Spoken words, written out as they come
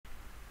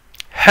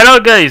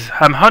Hello guys,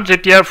 I'm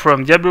HanGPIErr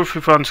from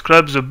Diablo3France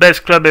Club, the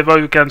best club ever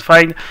you can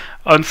find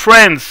on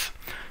France.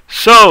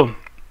 So,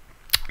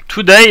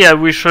 today I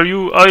will show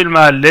you all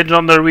my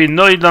legendary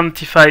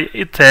no-identify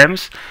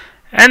items,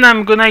 and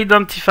I'm gonna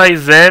identify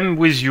them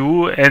with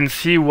you and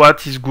see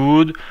what is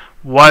good,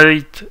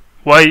 why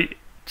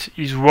it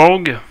is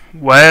wrong.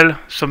 Well,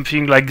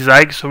 something like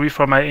that. Sorry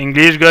for my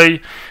English, guy.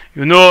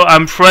 You know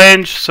I'm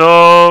French,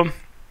 so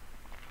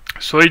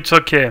it's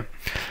okay.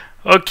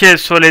 Okay,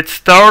 so let's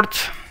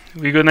start.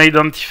 We're gonna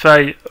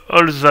identify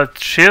all that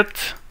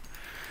shit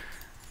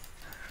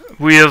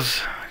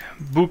with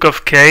Book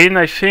of Cain,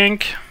 I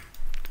think,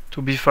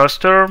 to be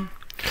faster.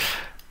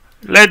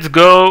 Let's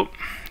go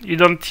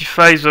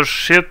identify the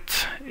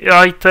shit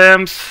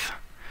items.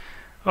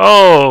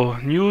 Oh,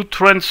 new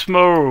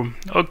transmo.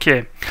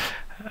 Okay,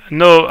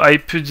 now I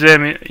put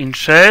them in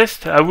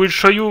chest. I will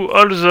show you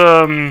all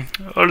the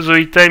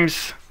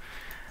items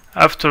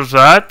after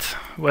that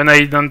when I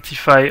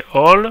identify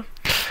all.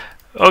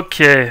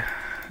 Okay,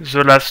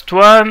 the last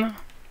one.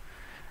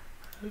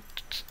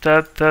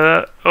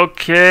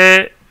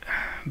 Okay,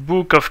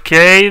 Book of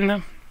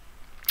Cain.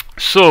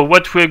 So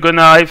what we're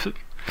gonna have?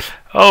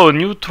 Oh,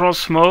 new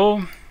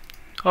transmo.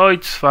 Oh,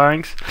 it's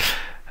fine.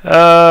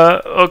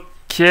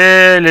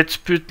 Okay, let's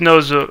put now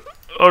the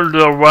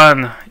older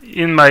one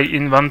in my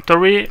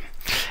inventory,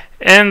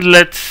 and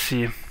let's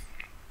see.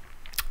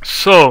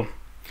 So,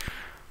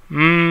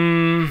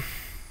 no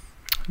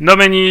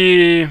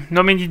many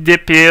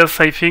DPS.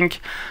 I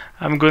think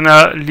I'm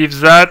gonna leave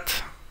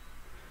that.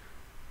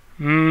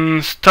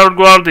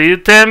 Starguard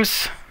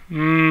items.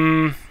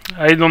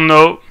 I don't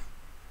know.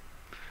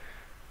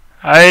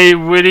 I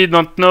really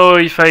don't know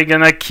if I'm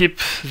gonna keep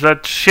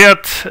that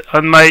shit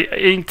on my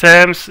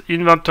items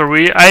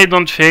inventory. I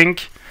don't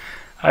think.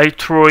 I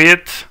throw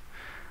it.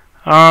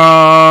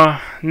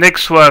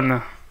 Next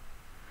one.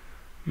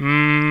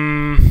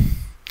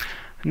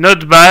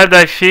 Not bad,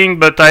 I think,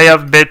 but I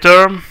have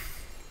better.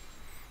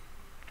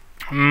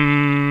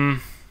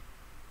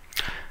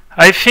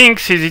 I think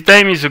this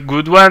item is a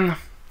good one.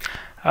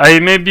 I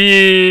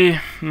maybe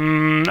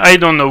I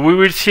don't know. We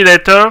will see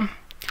later.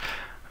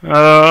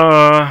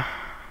 Oh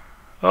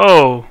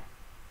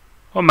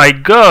my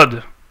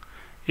god,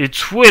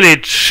 it's really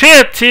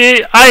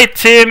shitty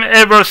item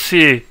ever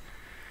see.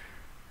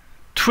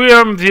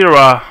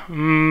 Triumvira,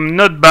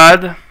 not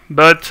bad,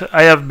 but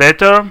I have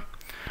better.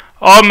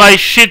 Oh, my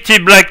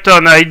shitty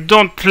Blackthorn, I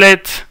don't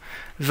let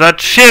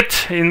that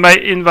shit in my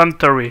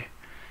inventory.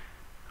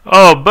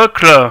 Oh,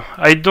 buckler,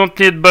 I don't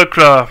need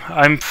buckler.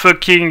 I'm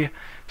fucking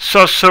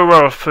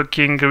sorcerer,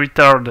 fucking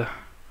retard.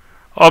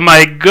 Oh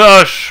my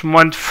gosh,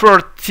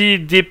 130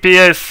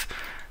 DPS.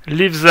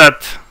 Leave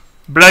that.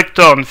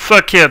 Blackthorn,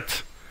 fuck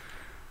it.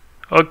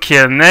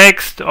 Okay,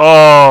 next.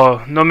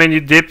 Oh, no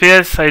many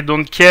DPS, I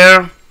don't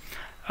care.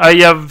 I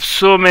have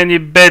so many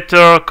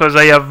better because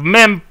I have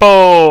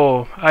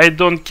Mempo. I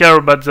don't care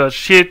about that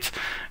shit.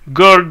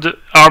 Gold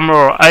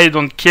armor, I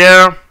don't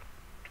care.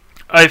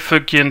 I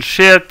fucking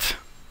shit.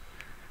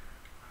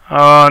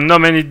 No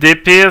many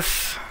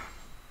DPS.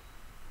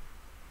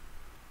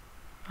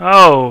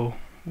 Oh,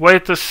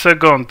 wait a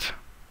second.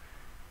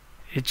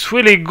 It's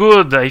really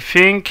good, I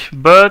think,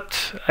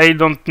 but I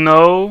don't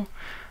know.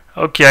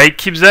 Okay, I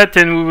keep that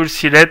and we will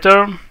see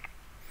later.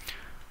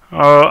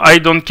 I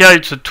don't care,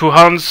 it's a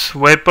two-hands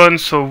weapon,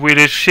 so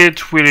really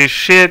shit, really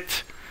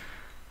shit.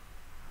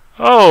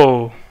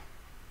 Oh,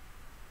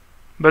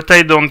 but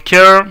I don't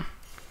care.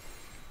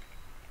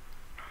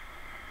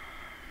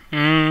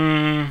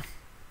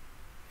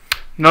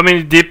 No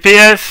many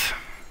DPS.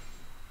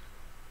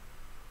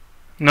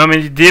 No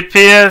many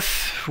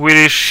DPS,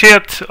 really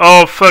shit.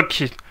 Oh,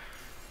 fuck it.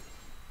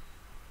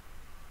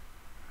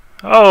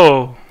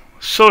 Oh,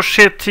 so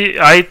shitty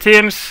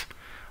items.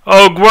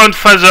 Oh,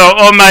 grandfather,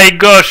 oh my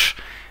gosh,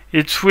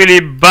 it's really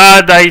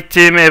bad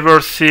item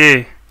ever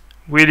see.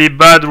 Really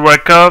bad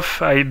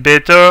Rakoff, I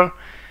better.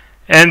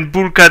 And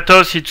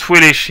Bulkatos, it's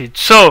really shit.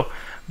 So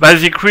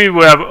basically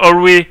we have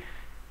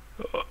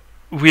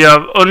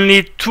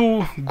only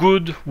two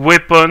good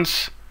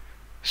weapons.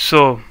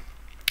 So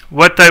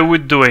what I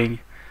would doing?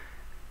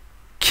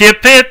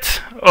 Keep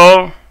it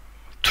or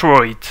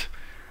throw it?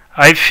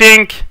 I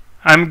think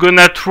I'm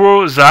gonna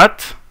throw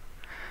that.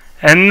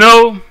 And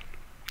no,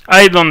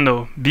 I don't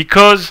know,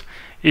 because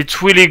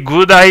it's really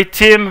good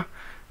item,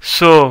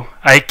 so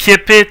I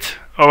keep it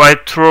or I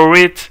throw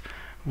it.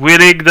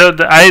 Really good,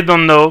 I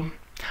don't know.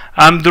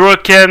 I'm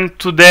broken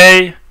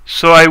today,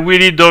 so I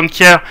really don't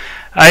care.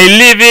 I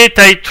leave it,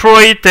 I throw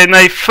it, and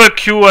I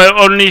fuck you.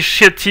 Only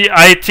shitty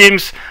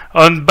items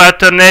on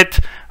Battle.net,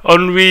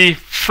 only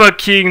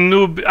fucking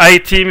noob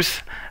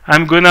items.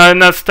 I'm gonna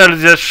uninstall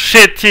the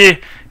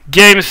shitty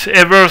games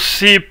ever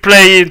see.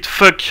 Play it,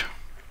 fuck.